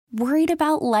Worried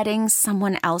about letting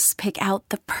someone else pick out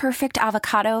the perfect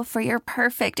avocado for your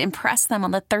perfect impress them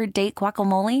on the third date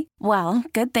guacamole? Well,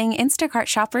 good thing Instacart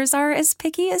shoppers are as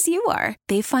picky as you are.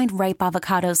 They find ripe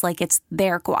avocados like it's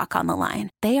their guac on the line.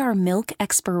 They are milk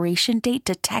expiration date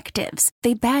detectives.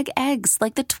 They bag eggs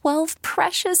like the 12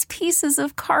 precious pieces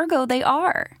of cargo they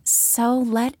are. So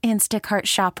let Instacart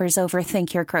shoppers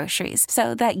overthink your groceries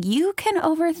so that you can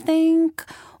overthink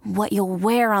what you'll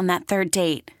wear on that third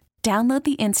date. Download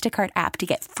the Instacart app to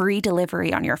get free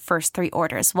delivery on your first 3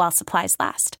 orders while supplies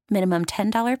last. Minimum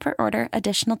 $10 per order.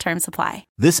 Additional terms apply.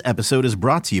 This episode is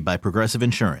brought to you by Progressive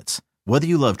Insurance. Whether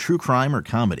you love true crime or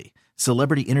comedy,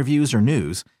 celebrity interviews or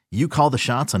news, you call the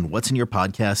shots on what's in your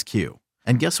podcast queue.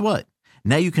 And guess what?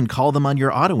 Now you can call them on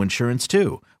your auto insurance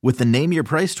too with the Name Your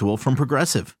Price tool from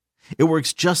Progressive. It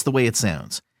works just the way it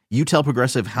sounds. You tell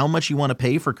Progressive how much you want to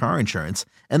pay for car insurance,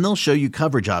 and they'll show you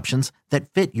coverage options that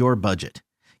fit your budget.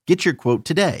 Get your quote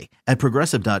today at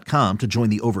Progressive.com to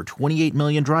join the over 28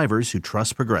 million drivers who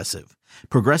trust Progressive.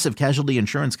 Progressive Casualty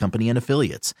Insurance Company and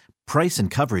Affiliates. Price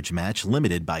and coverage match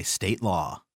limited by state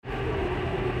law.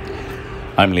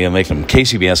 I'm Liam Maitland,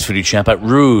 KCBS Foodie Champ at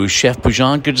Rouge. Chef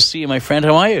Pujan, good to see you, my friend.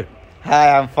 How are you?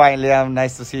 Hi, I'm fine, Liam.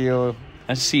 Nice to see you.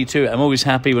 Nice to see you too. I'm always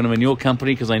happy when I'm in your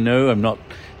company because I know I'm not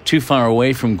too far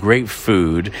away from great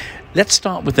food. Let's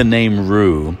start with the name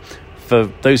Roo. For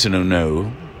those who don't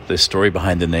know the story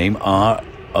behind the name,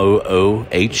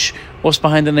 R-O-O-H. What's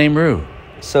behind the name Roo?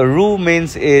 So Roo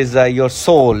means is your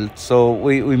soul. So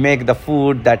we make the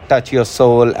food that touch your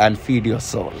soul and feed your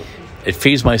soul. It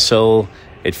feeds my soul.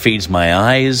 It feeds my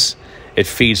eyes. It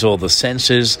feeds all the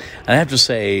senses. And I have to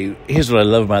say, here's what I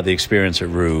love about the experience at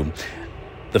Roo.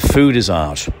 The food is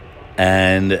art.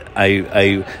 And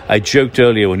I joked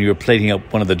earlier when you were plating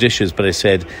up one of the dishes, but I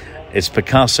said, it's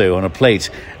Picasso on a plate.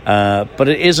 But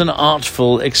it is an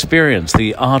artful experience.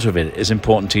 The art of it is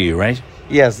important to you, right?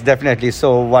 Yes, definitely.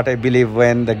 So what I believe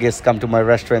when the guests come to my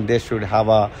restaurant, they should have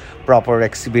a proper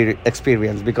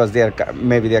experience because they're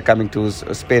coming to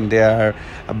spend their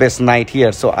best night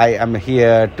here. So I am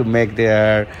here to make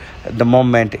the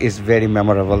moment is very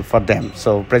memorable for them.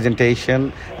 So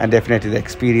presentation and definitely the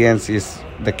experience is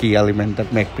the key element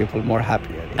that make people more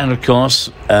happier. And of course,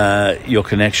 your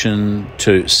connection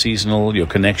to seasonal, your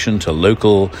connection to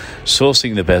local,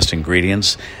 sourcing the best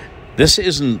ingredients. This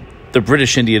isn't the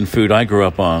British Indian food I grew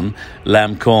up on,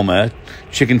 lamb korma,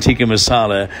 chicken tikka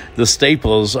masala, the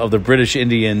staples of the British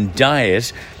Indian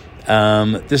diet.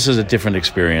 This is a different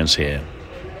experience here.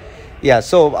 Yeah,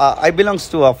 so I belongs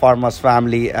to a farmer's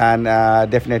family and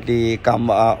definitely come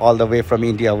all the way from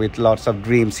India with lots of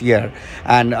dreams here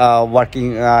and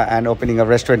working and opening a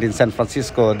restaurant in San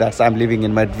Francisco. I'm living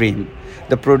in my dream.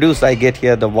 The produce I get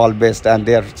here, the world best, and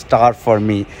they're star for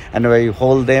me. And when you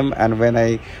hold them, and when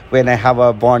I have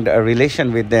a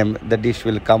relation with them, the dish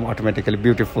will come automatically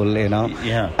beautiful,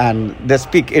 Yeah. And they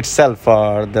speak itself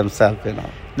for themselves,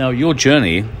 Now, your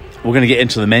journey, we're going to get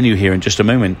into the menu here in just a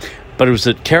moment, but it was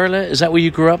at Kerala. Is that where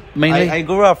you grew up mainly? I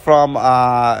grew up from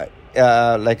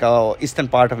eastern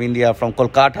part of India, from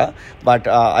Kolkata, but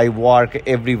I work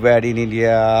everywhere in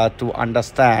India to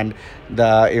understand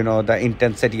the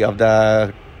intensity of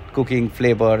the cooking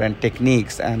flavor and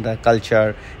techniques and the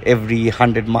culture. Every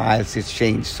 100 miles is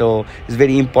changed, so it's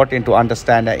very important to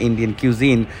understand Indian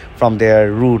cuisine from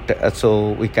their root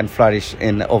so we can flourish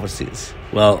in overseas.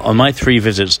 Well, on my 3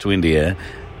 visits to India,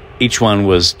 each one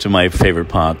was to my favorite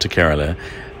part, to Kerala,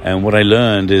 and what I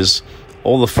learned is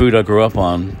all the food I grew up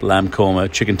on, lamb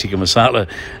korma, chicken tikka masala,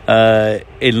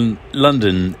 in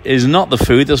London is not the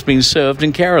food that's being served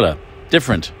in Kerala.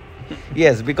 Different.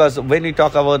 Yes, because when we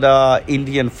talk about the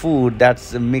Indian food,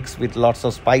 that's mixed with lots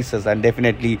of spices and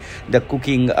definitely the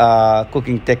cooking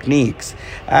techniques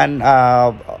and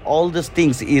all these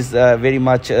things is very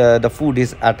much the food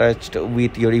is attached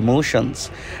with your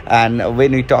emotions. And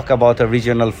when we talk about a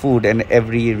regional food and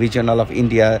every regional of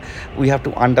India, we have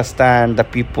to understand the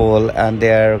people and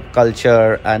their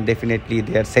culture and definitely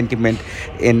their sentiment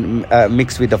in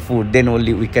mixed with the food. Then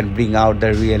only we can bring out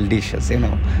the real dishes.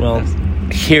 Well,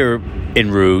 here in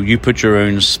Roo, you put your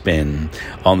own spin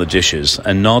on the dishes,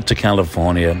 a nod to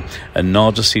California, a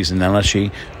nod to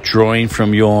seasonality, drawing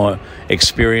from your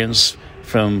experience,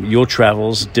 from your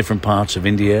travels, different parts of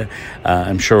India,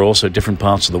 I'm sure also different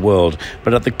parts of the world.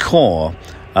 But at the core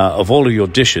of all of your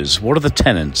dishes, what are the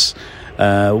tenets?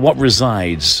 What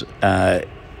resides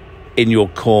in your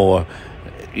core?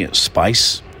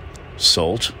 Spice,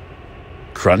 salt,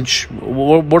 crunch.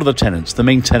 What are the tenets, the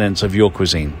main tenets of your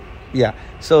cuisine? Yeah,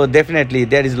 so definitely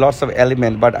there is lots of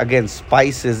element, but again,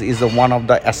 spices is one of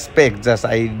the aspects that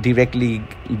I directly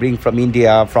bring from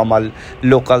India, from a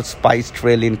local spice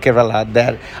trail in Kerala.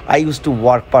 There, I used to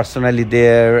work personally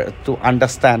there to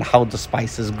understand how the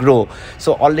spices grow.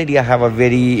 So already I have a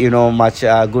very much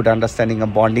good understanding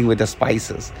of bonding with the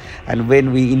spices, and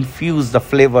when we infuse the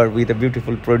flavor with a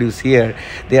beautiful produce here,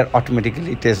 they are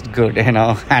automatically taste good.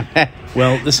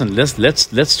 Well, listen,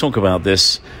 let's talk about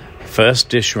this first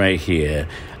dish right here.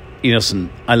 Listen,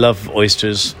 I love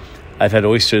oysters. I've had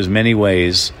oysters many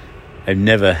ways. I've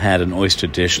never had an oyster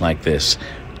dish like this.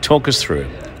 Talk us through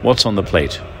what's on the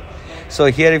plate. So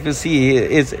here, if you see,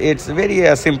 it's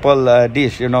very simple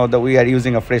dish. That we are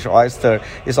using a fresh oyster.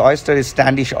 This oyster is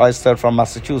Standish oyster from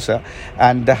Massachusetts,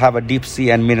 and they have a deep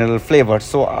sea and mineral flavor.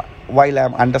 So while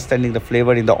I'm understanding the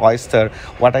flavor in the oyster,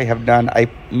 what I have done, I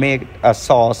made a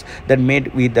sauce that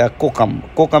made with kokum.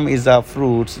 Kokum is a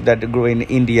fruit that grow in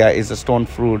India, is a stone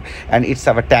fruit, and it's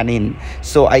have a tannin.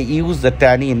 So I use the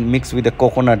tannin mixed with the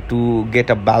coconut to get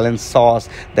a balanced sauce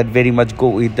that very much go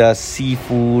with the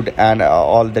seafood and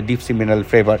all the deep sea mineral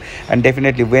flavor. And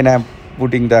definitely when I'm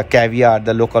putting the caviar,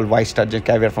 the local white sturgeon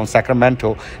caviar from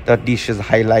Sacramento, the dish is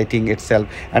highlighting itself,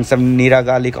 and some Nira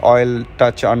garlic oil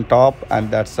touch on top, and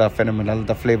that's phenomenal.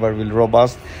 The flavor will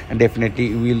robust, and definitely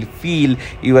you will feel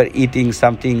you are eating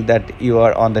something that you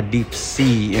are on the deep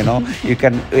sea.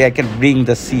 I can bring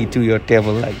the sea to your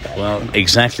table like that. Well,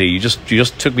 exactly. You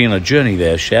just took me on a journey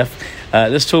there, chef.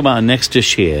 Let's talk about our next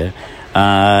dish here.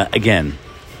 Again,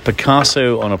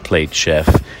 Picasso on a plate,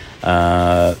 chef.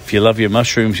 If you love your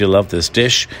mushrooms, you love this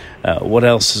dish. What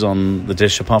else is on the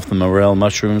dish apart from the morel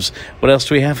mushrooms? What else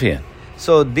do we have here?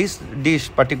 So this dish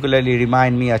particularly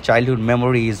remind me of childhood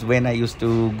memories when I used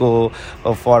to go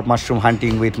for mushroom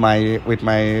hunting with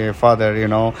my father.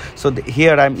 So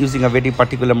here I'm using a very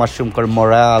particular mushroom called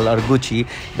morel or gucci.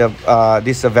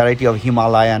 This is a variety of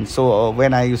Himalayan. So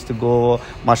when I used to go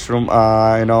mushroom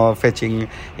fetching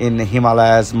in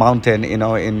Himalayas mountain, in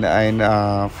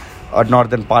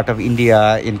northern part of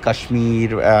India, in Kashmir.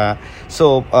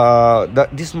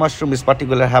 This mushroom is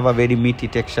particular have a very meaty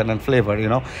texture and flavor,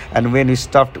 and when we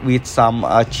stuffed with some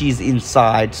cheese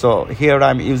inside. So here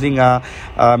I'm using a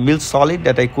milk solid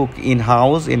that I cook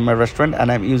in-house in my restaurant, and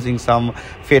I'm using some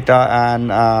feta and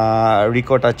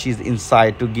ricotta cheese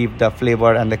inside to give the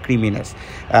flavor and the creaminess.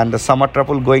 And the summer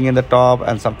truffle going in the top,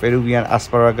 and some Peruvian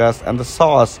asparagus, and the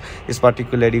sauce is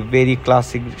particularly very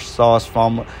classic sauce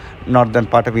from northern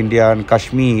part of India and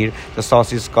Kashmir. The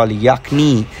sauce is called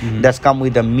yakni. That's come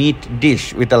with a meat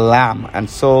dish with a lamb, and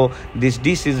so this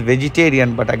dish is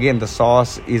vegetarian, but again the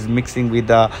sauce is mixing with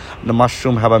the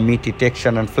mushroom, have a meaty texture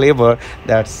and flavor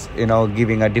that's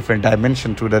giving a different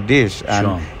dimension to the dish, and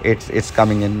sure, it's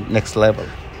coming in next level.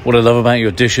 What I love about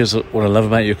your dishes, what I love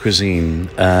about your cuisine,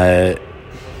 the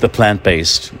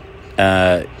plant-based,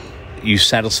 you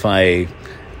satisfy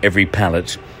every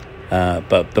palate.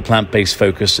 But the plant-based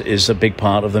focus is a big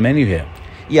part of the menu here.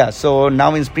 Yeah, so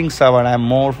now in Spring Sour, I'm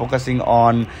more focusing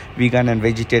on vegan and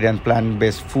vegetarian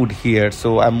plant-based food here.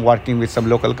 So I'm working with some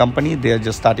local company. They are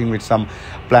just starting with some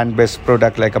plant-based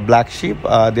product like a black sheep.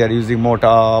 They are using more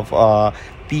of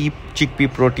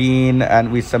chickpea protein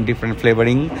and with some different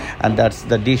flavoring. And that's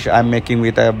the dish I'm making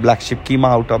with a black sheep keema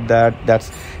out of that. That's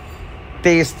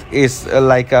taste is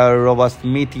like a robust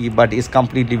meaty, but is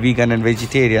completely vegan and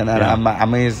vegetarian, and I'm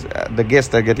amazed. The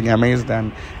guests are getting amazed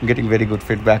and getting very good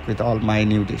feedback with all my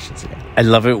new dishes. I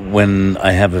love it when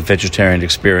I have a vegetarian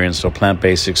experience or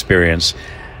plant-based experience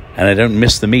and I don't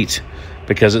miss the meat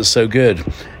because it's so good.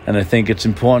 And I think it's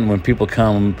important when people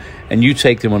come and you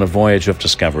take them on a voyage of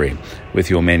discovery with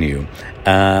your menu.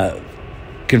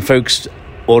 Can folks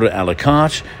order a la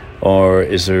carte, or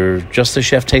is there just the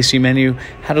chef tasting menu?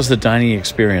 How does the dining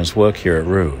experience work here at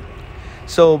Rue?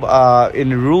 So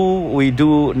in Rue, we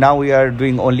are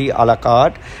doing only a la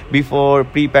carte. Before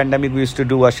pre-pandemic, we used to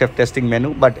do a chef tasting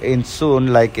menu, but in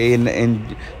soon, like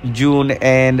in June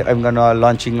end, I'm gonna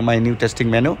launching my new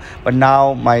tasting menu. But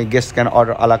now my guests can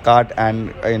order a la carte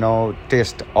and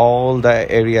taste all the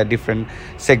area different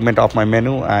segment of my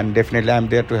menu, and definitely I'm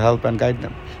there to help and guide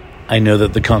them. I know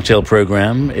that the cocktail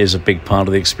program is a big part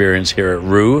of the experience here at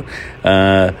Rue.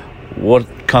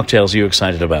 What cocktails are you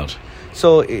excited about?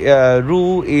 So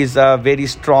Rue is very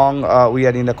strong. We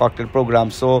are in the cocktail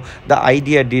program. So the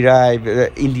idea derived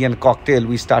Indian cocktail.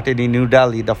 We started in New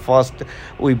Delhi. The first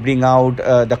we bring out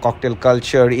the cocktail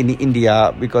culture in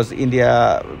India, because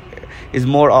India is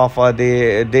more of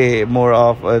they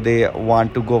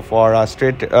want to go for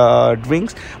straight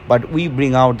drinks, but we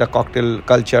bring out the cocktail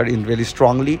culture in very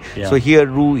strongly. So here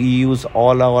Rue, we use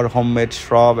all our homemade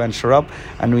shrub and syrup,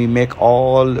 and we make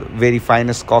all very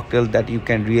finest cocktails that you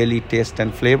can really taste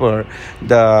and flavor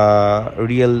the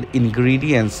real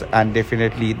ingredients and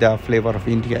definitely the flavor of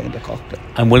India in the cocktail.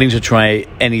 I'm willing to try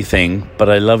anything, but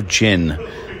I love gin.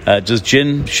 Does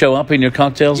gin show up in your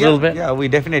cocktails a little bit? Yeah, we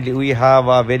have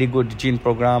a very good gin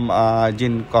program,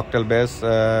 gin cocktail base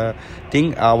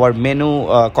thing. Our menu,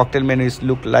 cocktail menu is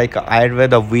look like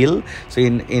Ayurveda wheel. So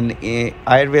in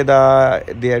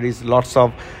Ayurveda, there is lots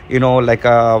of like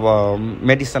a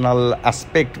medicinal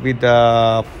aspect with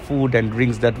the food and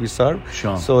drinks that we serve.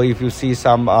 Sure. So if you see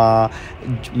some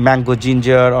mango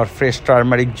ginger or fresh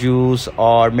turmeric juice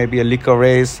or maybe a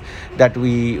licorice that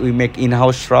we make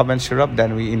in-house shrub and syrup,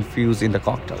 then we infuse in the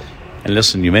cocktail. And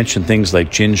listen, you mentioned things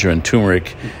like ginger and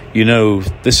turmeric.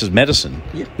 This is medicine.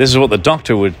 Yeah. This is what the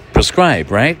doctor would prescribe,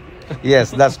 right?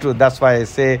 Yes, that's true. That's why I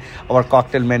say our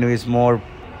cocktail menu is more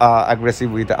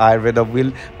aggressive with Ayurveda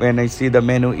wheel. When I see the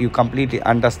menu, you completely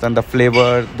understand the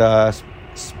flavor, the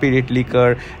spirit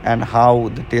liquor, and how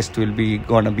the taste will be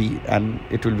gonna be, and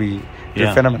it will be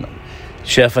phenomenal.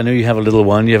 Chef, I know you have a little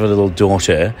one. You have a little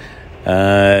daughter.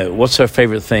 What's her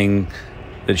favorite thing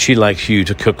that she likes you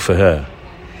to cook for her?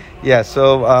 Yeah,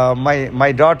 so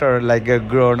my daughter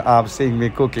grown up seeing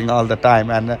me cooking all the time,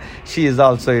 and she is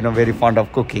also very fond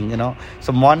of cooking.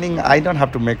 So morning I don't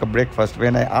have to make a breakfast.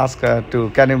 When I ask her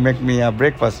can you make me a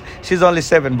breakfast, she's only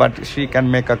 7, but she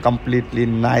can make a completely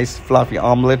nice fluffy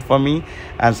omelette for me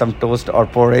and some toast or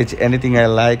porridge, anything I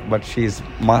like. But she's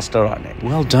master on it.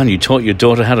 Well done. You taught your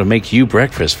daughter how to make you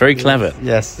breakfast. Very clever.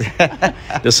 Yes.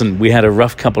 Listen, we had a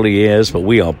rough couple of years, but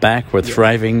we are back. We're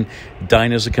thriving.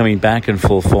 Diners are coming back in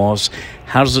full force.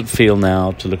 How does it feel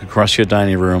now to look across your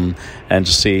dining room and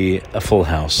to see a full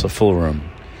house, a full room?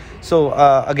 So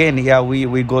again,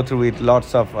 we go through it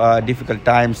lots of difficult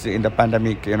times in the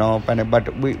pandemic,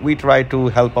 but we try to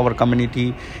help our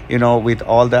community, with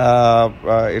all the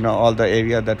all the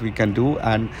area that we can do.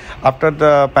 And after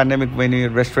the pandemic, when your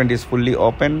restaurant is fully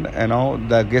open,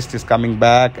 the guest is coming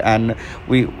back, and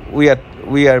we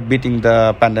are beating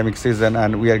the pandemic season,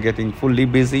 and we are getting fully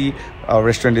busy. Our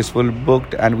restaurant is full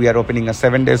booked, and we are opening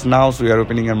 7 days now. So we are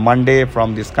opening on Monday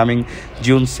from this coming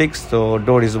June 6th. So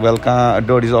door is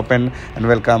open and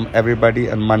welcome everybody.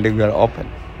 And Monday we are open.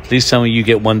 Please tell me you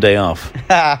get one day off.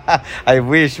 I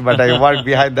wish, but I work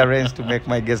behind the reins to make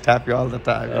my guests happy all the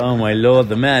time. Oh my Lord,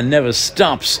 the man never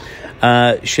stops.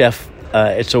 Chef,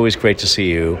 it's always great to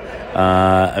see you.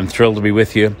 I'm thrilled to be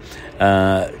with you.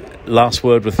 Last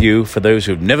word with you for those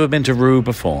who've never been to Rue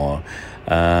before.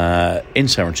 In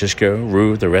San Francisco,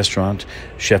 Rue, the restaurant,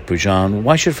 Chef Poojan.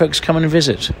 Why should folks come and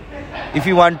visit? If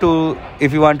you want to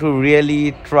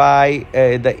really try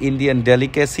the Indian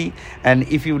delicacy, and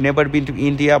if you've never been to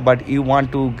India but you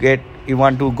want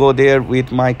to go there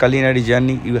with my culinary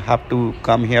journey, you have to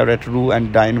come here at Rue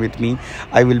and dine with me.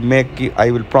 I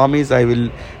will promise I will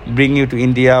bring you to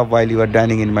India while you are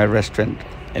dining in my restaurant.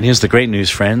 And here's the great news,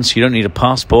 friends. You don't need a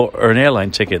passport or an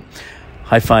airline ticket.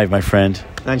 High five, my friend.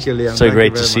 Thank you, Liam. So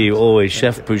great to see you always.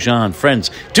 Chef Poojan. Friends,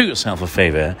 do yourself a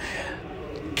favor.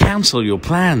 Cancel your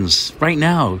plans right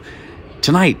now.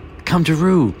 Tonight, come to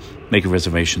Rue. Make a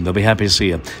reservation. They'll be happy to see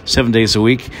you. 7 days a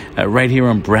week, right here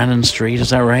on Brannan Street.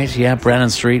 Is that right? Yeah, Brannan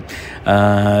Street.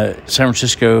 San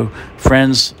Francisco.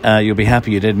 Friends, you'll be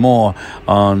happy you did more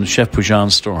on Chef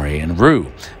Poojan's story. And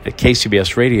Rue at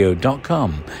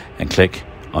kcbsradio.com and click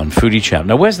on Foodie Chat.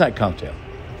 Now, where's that cocktail?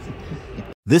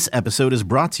 This episode is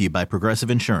brought to you by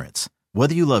Progressive Insurance.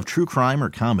 Whether you love true crime or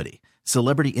comedy,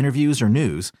 celebrity interviews or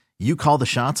news, you call the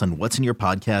shots on what's in your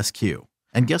podcast queue.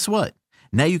 And guess what?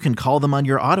 Now you can call them on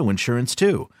your auto insurance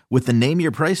too with the Name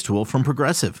Your Price tool from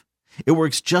Progressive. It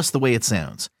works just the way it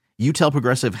sounds. You tell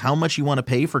Progressive how much you want to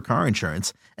pay for car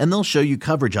insurance, and they'll show you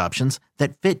coverage options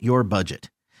that fit your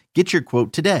budget. Get your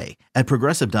quote today at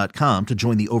Progressive.com to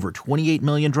join the over 28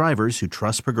 million drivers who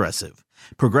trust Progressive.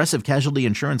 Progressive Casualty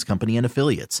Insurance Company and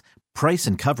Affiliates. Price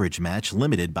and coverage match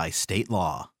limited by state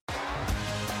law.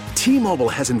 T-Mobile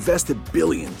has invested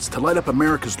billions to light up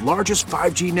America's largest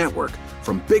 5G network,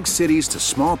 from big cities to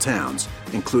small towns,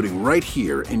 including right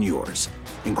here in yours.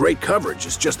 And great coverage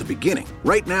is just the beginning.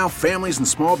 Right now, families and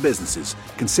small businesses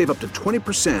can save up to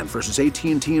 20% versus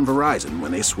AT&T and Verizon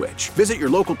when they switch. Visit your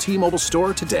local T-Mobile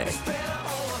store today.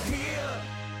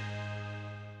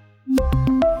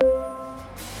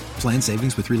 Plan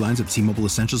savings with 3 lines of T-Mobile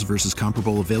Essentials versus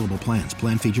comparable available plans.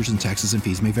 Plan features and taxes and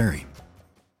fees may vary.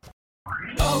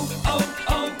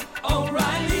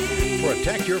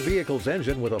 Protect your vehicle's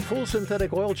engine with a full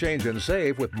synthetic oil change and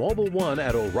save with Mobil 1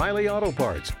 at O'Reilly Auto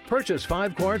Parts. Purchase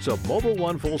 5 quarts of Mobil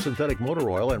 1 full synthetic motor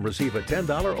oil and receive a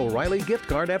 $10 O'Reilly gift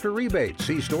card after rebate.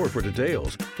 See store for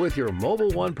details. With your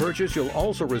Mobil 1 purchase, you'll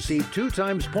also receive 2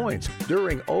 times points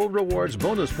during O Rewards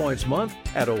Bonus Points Month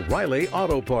at O'Reilly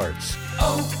Auto Parts.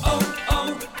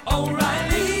 O'Reilly.